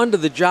onto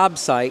the job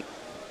site,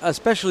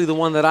 especially the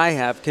one that I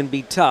have, can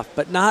be tough.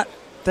 But not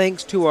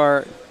thanks to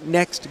our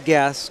next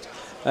guest.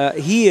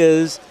 He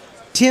is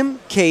Tim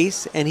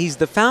Case, and he's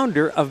the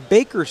founder of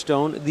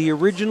Bakerstone, the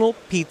original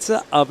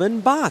pizza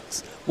oven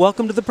box.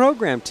 Welcome to the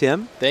program,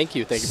 Tim. Thank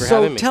you. Thank you for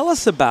having me. So tell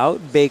us about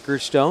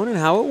Bakerstone and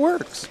how it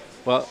works.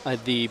 Well,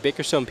 the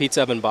Bakerstone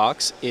Pizza Oven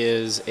Box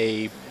is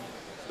a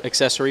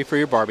accessory for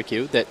your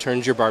barbecue that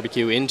turns your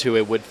barbecue into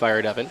a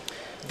wood-fired oven.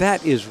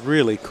 That is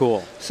really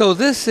cool. So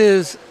this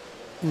is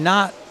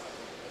not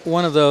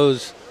one of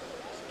those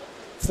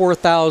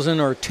 $4,000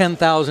 or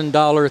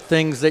 $10,000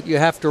 things that you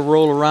have to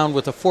roll around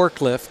with a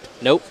forklift.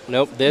 Nope.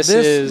 This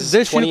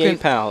is 28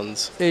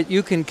 pounds.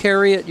 You can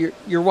carry it.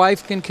 Your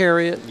wife can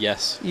carry it.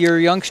 Yes. Your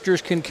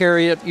youngsters can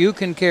carry it. You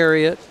can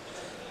carry it.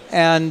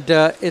 And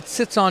it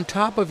sits on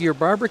top of your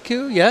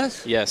barbecue,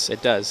 yes? Yes,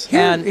 it does.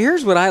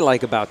 Here's what I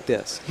like about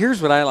this.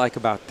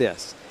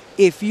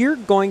 If you're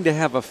going to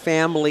have a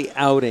family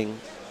outing,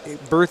 a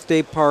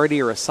birthday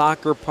party or a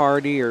soccer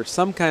party or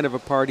some kind of a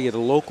party at a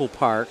local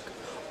park,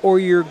 or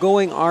you're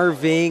going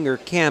RVing or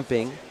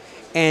camping,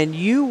 and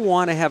you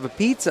want to have a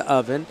pizza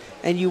oven,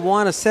 and you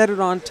want to set it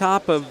on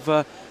top of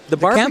the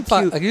barbecue.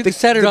 Campfire. You can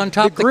set it on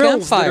top of the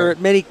grills that campfire. are at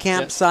many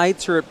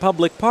campsites or at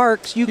public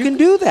parks. You can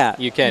do that.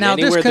 You can. Now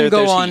Anywhere this can there's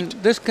go on.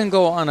 heat. This can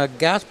go on a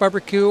gas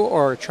barbecue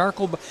or a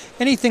charcoal,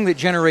 anything that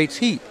generates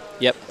heat.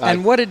 Yep.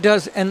 And what it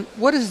does, and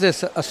what is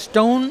this? A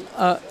stone?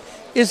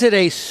 Is it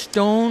a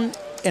stone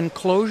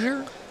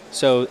enclosure?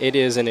 So it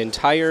is an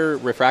entire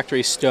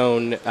refractory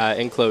stone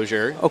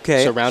enclosure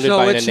surrounded So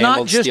by an it's not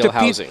enameled just steel a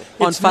piece- housing.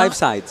 On It's five not-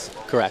 sides.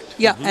 Correct.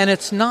 Yeah, and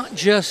it's not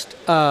just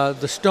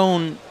the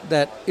stone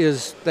that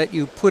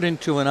you put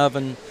into an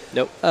oven.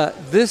 Nope.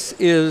 This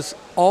is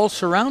all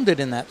surrounded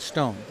in that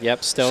stone.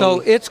 Yep, stone.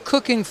 So it's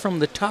cooking from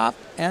the top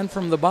and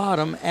from the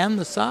bottom and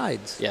the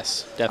sides.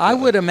 Yes, definitely. I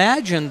would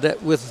imagine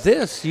that with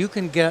this, you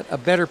can get a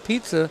better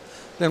pizza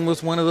than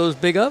with one of those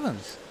big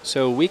ovens.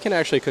 So we can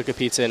actually cook a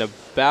pizza in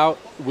about,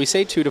 we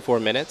say 2 to 4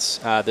 minutes.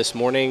 This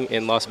morning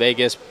in Las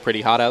Vegas, pretty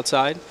hot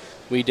outside,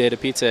 we did a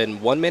pizza in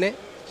 1 minute.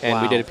 And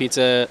we Wow. did a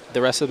pizza,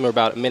 the rest of them are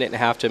about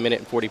 1.5 to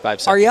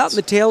 1:45 seconds. Are you out in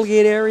the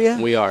tailgate area?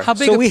 We are. How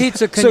big So a we-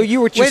 pizza can so you...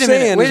 you what you're wait a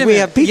minute, saying wait is a we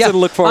minute. have pizza to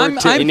look forward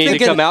to. You need to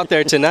thinking- come out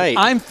there tonight.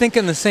 I'm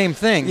thinking the same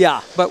thing.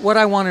 Yeah. But what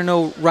I want to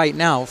know right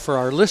now for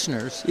our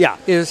listeners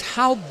is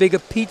how big a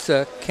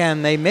pizza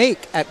can they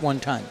make at one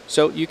time?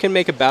 So you can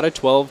make about a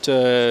 12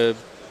 to,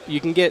 you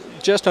can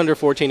get just under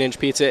 14-inch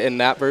pizza in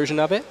that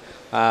version of it.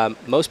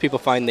 Most people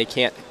find they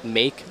can't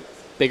make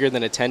bigger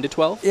than a 10 to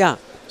 12. Yeah.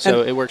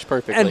 So it works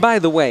perfectly. And by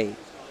the way,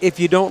 if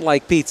you don't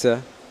like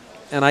pizza,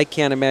 and I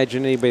can't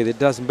imagine anybody that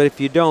doesn't, but if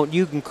you don't,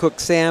 you can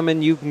cook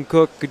salmon, you can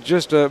cook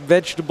just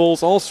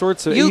vegetables, all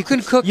sorts of. You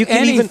can cook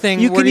anything.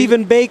 You can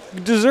even bake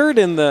dessert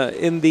in the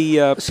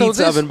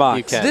pizza oven box.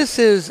 You can. This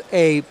is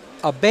a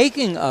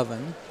baking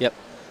oven. Yep.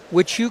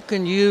 Which you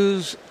can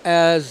use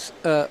as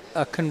a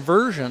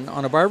conversion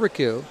on a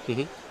barbecue.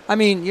 Mm-hmm. I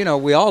mean, you know,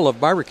 we all love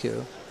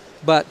barbecue,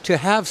 but to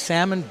have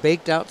salmon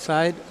baked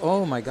outside,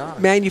 oh my God!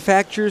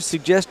 Manufacturer's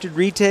suggested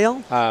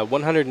retail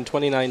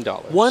 $129.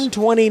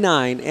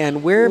 $129,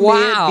 and where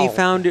may it be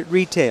found at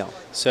retail?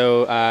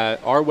 So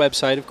our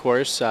website, of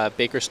course,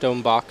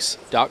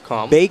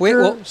 bakerstonebox.com.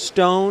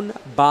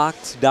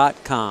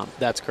 Bakerstonebox.com.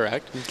 That's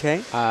correct.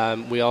 Okay.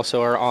 We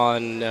also are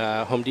on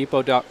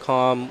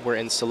HomeDepot.com. We're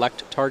in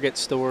select Target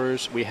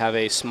stores. We have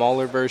a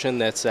smaller version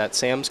that's at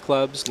Sam's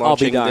Clubs I'll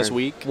be launching this darned.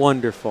 week.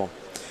 Wonderful.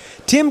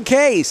 Tim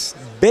Case,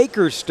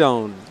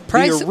 Bakerstone.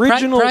 Price- the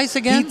original price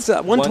again?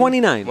 pizza,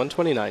 $129.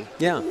 $129.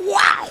 Yeah.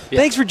 Wow. Yeah.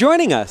 Thanks for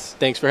joining us.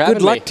 Thanks for having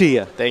Good me. luck to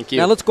you. Thank you.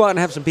 Now let's go out and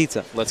have some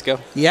pizza. Let's go.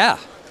 Yeah.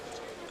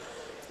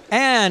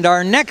 And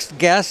our next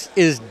guest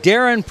is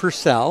Darren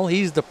Purcell.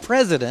 He's the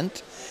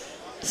president,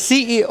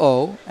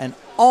 CEO, and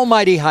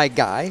almighty high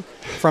guy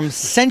from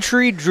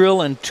Century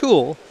Drill and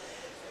Tool.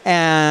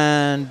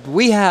 And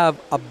we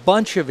have a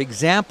bunch of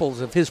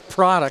examples of his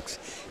products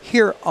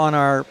here on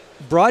our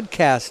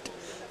broadcast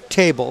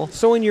table.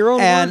 So in your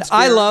own And words,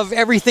 I Darren- love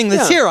everything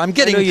that's Yeah, here. I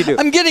know you do.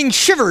 I'm getting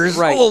shivers.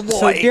 Right. Oh boy.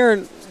 So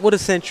Darren, what does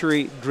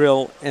Century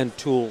Drill and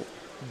Tool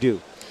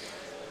do?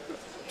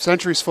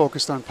 Century's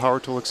focused on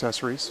power tool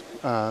accessories.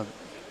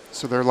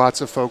 So there are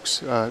lots of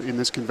folks in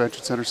this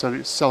convention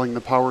center selling the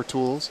power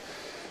tools.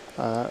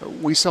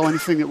 We sell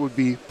anything that would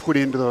be put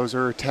into those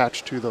or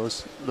attached to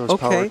those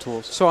power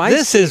tools. So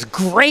This is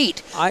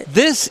great.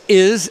 This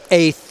is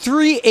a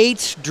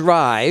 3/8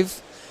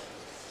 drive,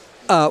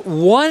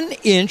 1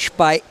 inch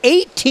by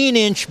 18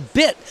 inch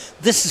bit.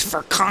 This is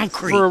for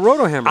concrete. for a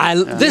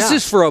rotohammer. This Yeah.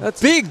 is for a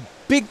That's- big.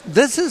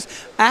 This is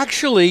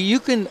actually, you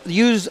can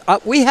use,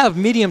 we have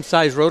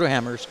medium-sized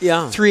rotohammers.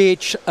 Yeah.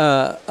 3H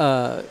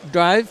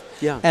drive.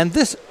 Yeah. And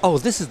this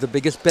is the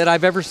biggest bit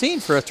I've ever seen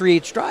for a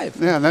 3H drive.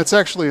 Yeah, and that's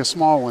actually a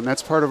small one.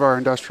 That's part of our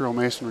industrial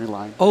masonry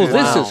line. Oh, And,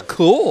 this is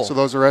cool. So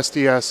those are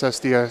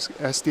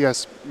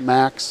SDS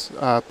Max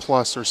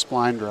Plus or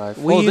Spline drive.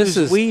 We Oh, use, this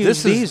is- we use this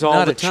is these all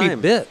not the a cheap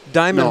time. bit.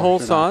 Diamond No, hole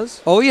they're not. saws.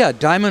 Oh yeah,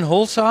 diamond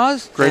hole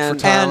saws. Great for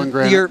tile and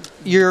granite.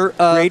 Your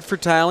Great for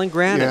tile and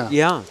granite.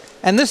 Yeah.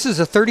 and this is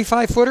a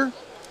 35 footer.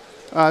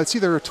 It's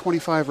either a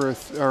 25 or a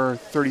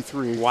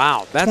 33.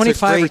 Wow, that's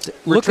 25 a great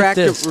look at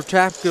this.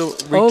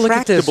 retractable look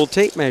at this.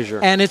 tape measure.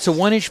 And it's a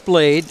 1-inch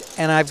blade,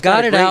 and I've got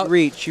got a it great out.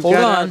 reach. You've Hold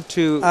got on. out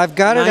to I've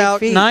got it 9 out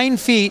feet. 9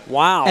 feet.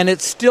 Wow. And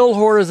it's still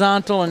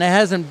horizontal, and it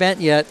hasn't bent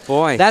yet.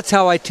 Boy. That's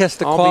how I test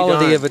the I'll be quality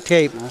darned. of a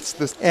tape. That's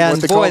what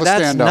And they call boy, the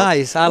that's standout.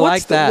 nice. I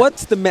like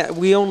that.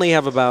 We only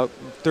have about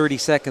 30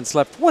 seconds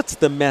left. What's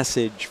the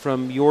message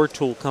from your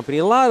tool company?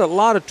 A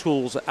lot of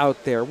tools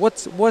out there.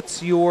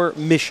 What's your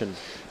mission?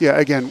 Yeah,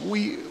 again,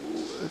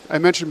 I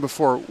mentioned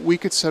before, we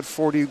could set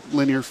 40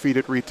 linear feet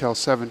at retail,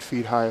 7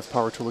 feet high of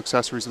power tool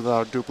accessories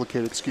without a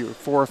duplicated SKU,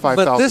 4,000 or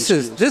 5,000 But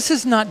SKUs. this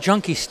is not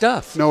junky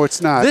stuff. No,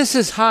 it's not. This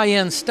is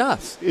high-end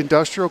stuff.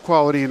 Industrial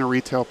quality in a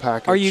retail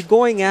package. Are you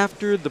going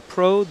after the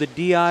pro, the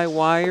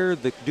DIYer,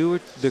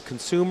 the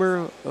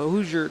consumer?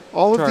 Who's your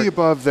all of target? the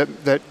above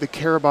that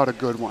care about a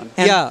good one?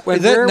 And Yeah.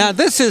 when we're- Now,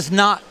 this is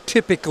not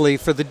typically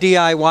for the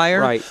DIYer.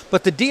 Right.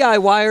 But the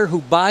DIYer who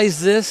buys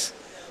this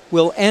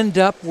will end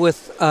up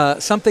with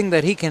something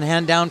that he can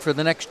hand down for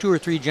the next 2 or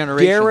 3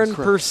 generations. Darren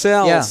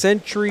Purcell, Yeah.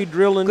 Century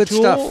Drill and Good Tool.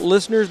 stuff.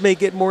 Listeners may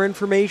get more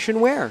information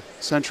where?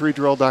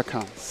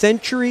 CenturyDrill.com.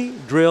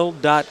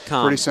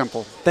 CenturyDrill.com. Pretty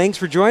simple. Thanks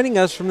for joining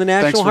us from the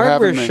National for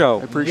Hardware having me.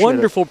 Show. I appreciate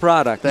Wonderful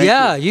product. Thank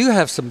yeah, you. you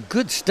have some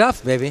good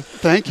stuff, baby.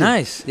 Thank you.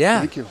 Nice. Yeah.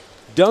 Thank you.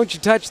 Don't you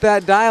touch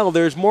that dial.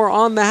 There's more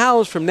on the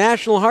house from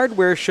National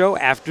Hardware Show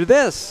after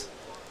this.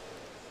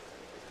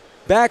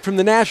 Back from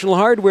the National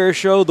Hardware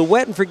Show, the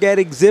Wet and Forget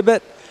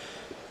exhibit.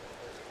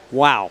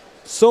 Wow.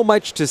 So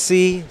much to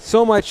see,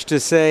 so much to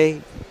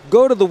say.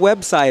 Go to the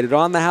website at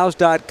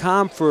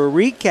onthehouse.com for a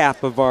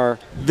recap of our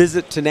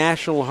visit to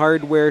National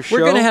Hardware Show.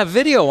 We're going to have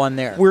video on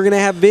there. We're going to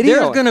have video.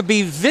 There's going to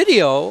be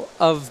video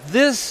of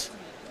this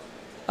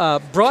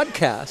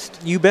broadcast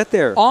You bet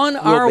there on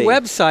will our be.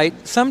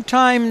 website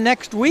sometime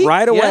next week.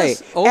 Right away.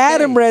 Yes? Okay.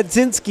 Adam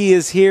Radzinski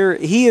is here.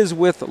 He is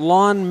with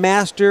Lawn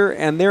Master,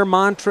 and their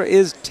mantra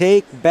is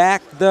take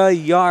back the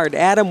yard.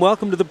 Adam,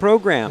 welcome to the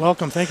program.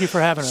 Welcome. Thank you for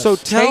having us. So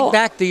tell Take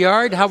back the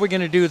yard. How are we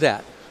going to do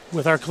that?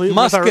 with our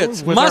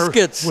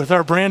Muskets. with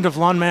our brand of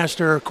Lawn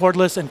Master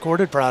cordless and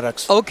corded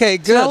products. Okay,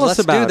 good. Tell us Let's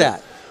about do it.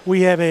 that.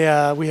 We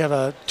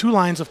have 2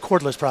 lines of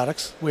cordless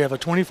products. We have a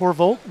 24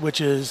 volt, which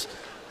is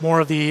more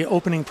of the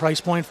opening price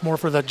point, more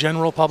for the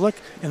general public,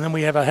 and then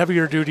we have a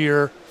heavier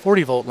dutier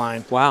 40 volt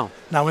line. Wow.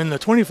 Now in the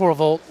 24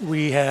 volt,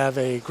 we have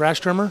a grass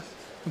trimmer,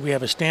 we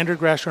have a standard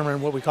grass trimmer,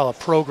 and what we call a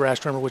pro grass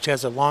trimmer, which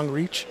has a long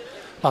reach,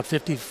 about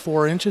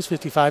 54 inches,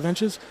 55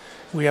 inches.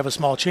 We have a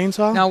small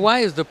chainsaw. Now,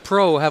 why does the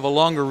Pro have a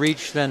longer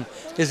reach than?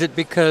 Is it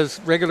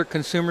because regular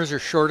consumers are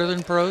shorter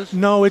than pros?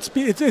 No,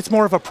 it's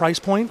more of a price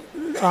point,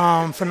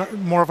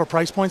 more of a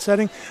price point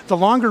setting. The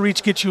longer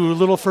reach gets you a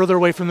little further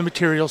away from the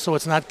material, so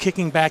it's not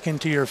kicking back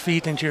into your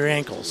feet, into your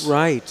ankles.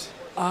 Right.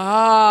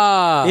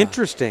 Ah.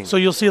 Interesting. So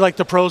you'll see like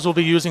the pros will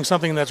be using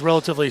something that's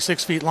relatively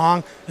 6 feet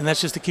long, and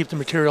that's just to keep the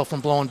material from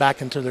blowing back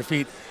into their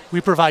feet.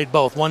 We provide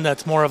both. One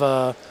that's more of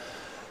a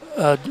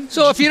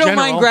So if you don't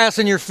mind general- grass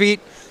in your feet,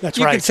 That's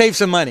you right. can save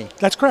some money.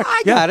 That's correct.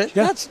 I Yeah, got it.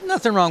 yeah. That's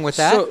nothing wrong with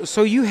that.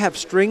 So you have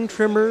string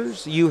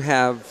trimmers, you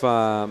have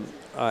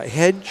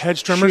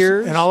hedge Trimmers,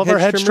 shears, and all of our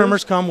hedge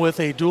trimmers come with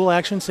a dual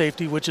action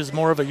safety, which is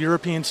more of a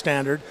European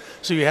standard.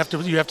 So you have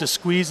to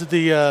squeeze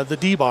the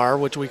D bar,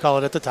 which we call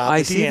it at the top. I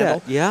the T see that,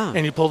 handle, yeah.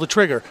 and you pull the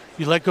trigger.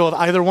 You let go of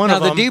either one Now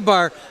of them.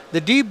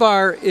 the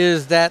D-bar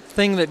is that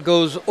thing that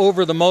goes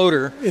over the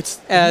motor.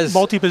 It's as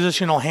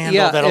multi-positional handle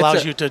Yeah, that it's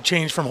allows a- you to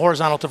change from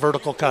horizontal to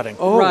vertical cutting.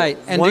 Oh, right.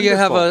 And do you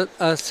have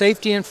wonderful. a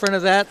safety in front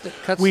of that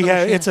cuts We the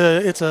have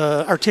machine? it's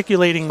a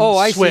articulating Oh,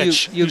 I see.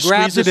 switch. You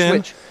grab squeeze the it in,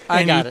 switch.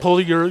 I and got you it.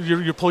 pull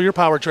you pull your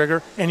power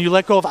trigger, and you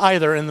let go of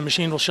either, and the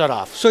machine will shut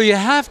off. So you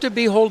have to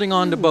be holding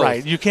on to both.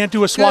 Right. You can't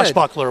do a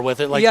swashbuckler with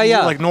it like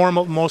like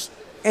normal most.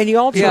 And you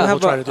also Yeah.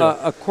 have We'll try to do it.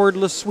 a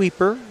cordless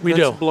sweeper. We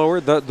that's do. a blower.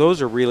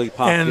 Those are really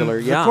popular.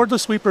 And yeah. the cordless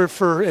sweeper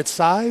for its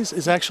size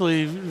is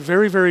actually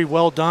very, very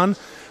well done.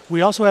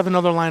 We also have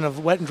another line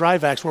of wet and dry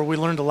vacs where we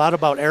learned a lot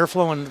about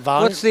airflow and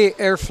volume. What's the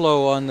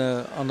airflow on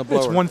the blower?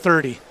 It's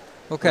 130.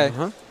 Okay.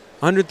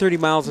 130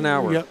 miles an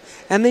hour. Yep.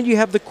 And then you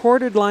have the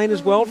corded line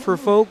as well for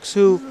folks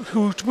who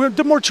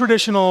The more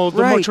traditional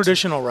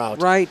route.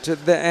 Right,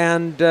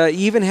 and you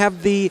even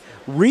have the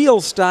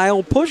real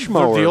style push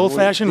mower. The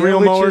old-fashioned which reel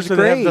is mowers that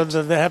great.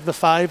 have the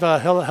 5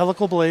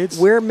 helical blades.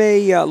 Where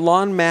may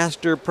Lawn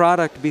Master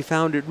product be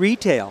found at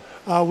retail?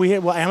 We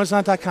have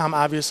Amazon.com.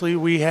 Obviously,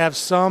 we have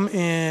some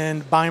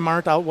in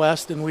Bi-Mart out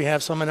west, and we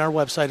have some on our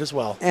website as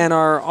well. And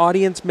our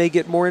audience may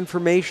get more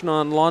information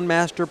on Lawn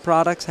Master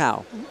products.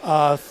 How?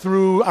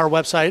 Through our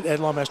website at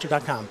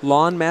lawnmaster.com.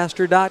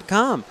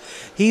 Lawnmaster.com.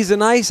 He's a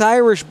nice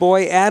Irish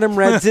boy, Adam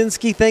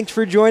Radzinski. Thanks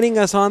for joining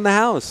us on the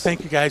house.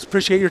 Thank you, guys.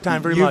 Appreciate your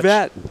time very you much. You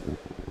bet.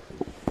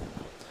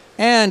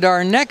 And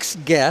our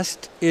next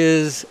guest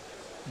is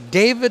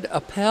David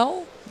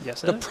Appel, Yes,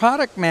 the sir.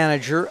 product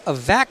manager of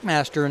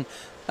VacMaster. And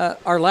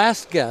our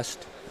last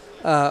guest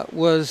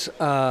was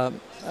from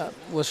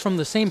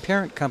the same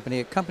parent company,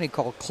 a company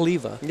called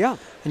Cleva. Yeah.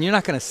 And you're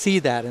not going to see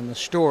that in the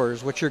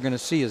stores. What you're going to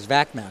see is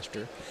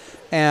VacMaster.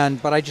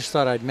 But I just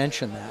thought I'd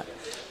mention that.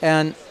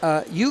 And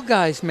you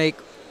guys make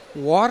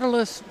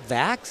waterless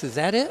vacs, is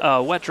that it?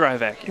 Wet dry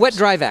vacuums. Wet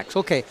dry vacs.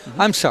 Okay,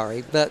 I'm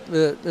sorry, but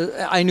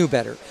I knew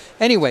better.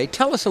 Anyway,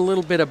 tell us a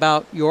little bit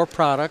about your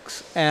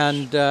products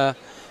and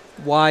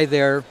why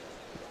they're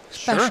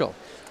special. Sure.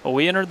 Well,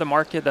 we entered the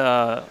market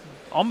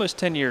almost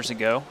 10 years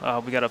ago.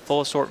 We got a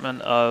full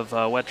assortment of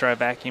wet dry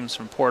vacuums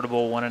from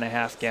portable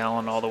 1.5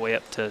 gallon all the way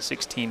up to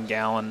 16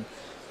 gallon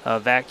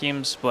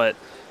vacuums. But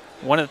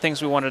one of the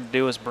things we wanted to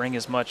do is bring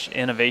as much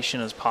innovation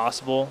as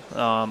possible,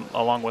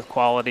 along with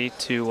quality,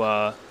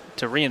 to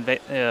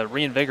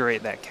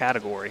reinvigorate that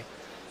category.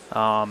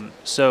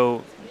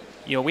 So,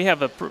 we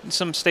have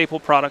some staple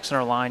products in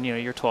our line.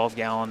 Your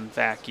 12-gallon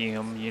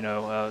vacuum,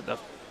 a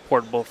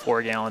portable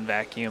 4-gallon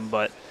vacuum.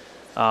 But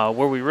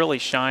where we really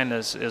shine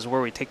is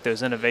where we take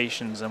those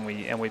innovations and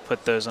we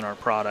put those in our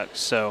products.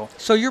 So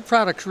your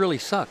products really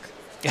suck.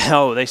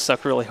 Oh, they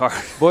suck really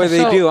hard. Boy,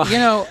 they do.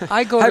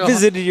 I go. I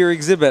visited your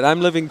exhibit.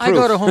 I'm living proof. I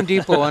go to Home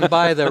Depot and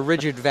buy the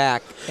rigid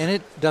vac, and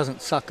it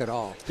doesn't suck at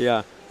all.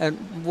 Yeah.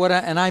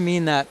 And I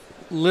mean that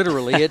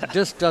literally. It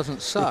just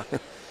doesn't suck.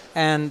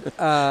 And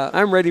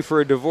I'm ready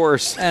for a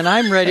divorce. And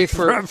I'm ready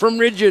for from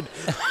rigid.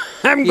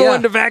 I'm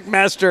going to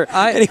VacMaster.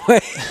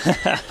 Anyway,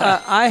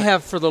 I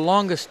have for the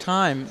longest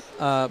time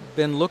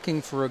been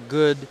looking for a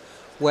good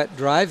wet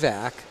dry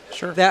vac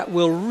that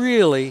will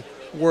really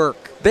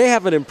work. They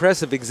have an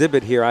impressive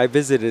exhibit here. I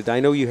visited.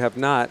 I know you have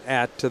not,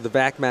 at the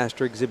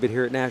VacMaster exhibit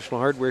here at National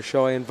Hardware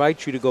Show. I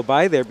invite you to go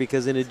by there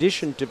because in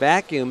addition to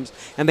vacuums,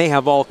 and they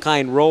have all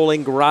kind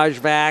rolling garage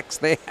vacs.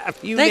 They have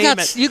you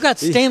got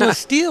stainless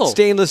steel.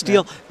 Stainless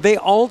steel. Yeah. They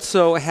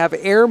also have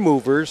air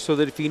movers so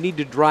that if you need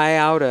to dry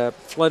out a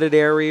flooded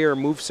area or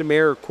move some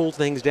air or cool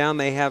things down,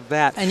 they have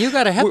that. And you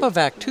got a HEPA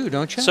vac too,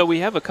 don't you? So we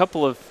have a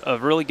couple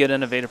of really good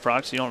innovative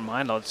products. If you don't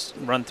mind, let's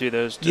run through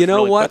those. You know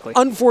really what? Quickly.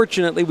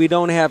 Unfortunately, we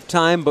don't have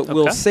time, but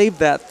we'll save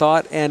that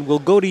thought and we'll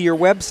go to your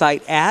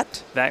website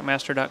at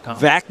VacMaster.com.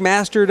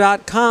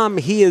 VacMaster.com.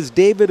 He is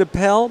David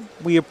Appel.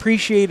 We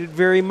appreciate it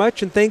very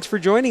much, and thanks for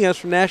joining us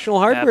from National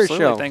Hardware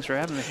Absolutely. Show. Thanks for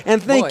having me.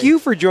 And thank you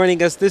for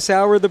joining us this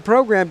hour of the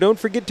program. Don't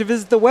forget to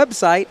visit the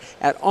website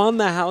at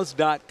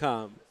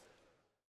onthehouse.com.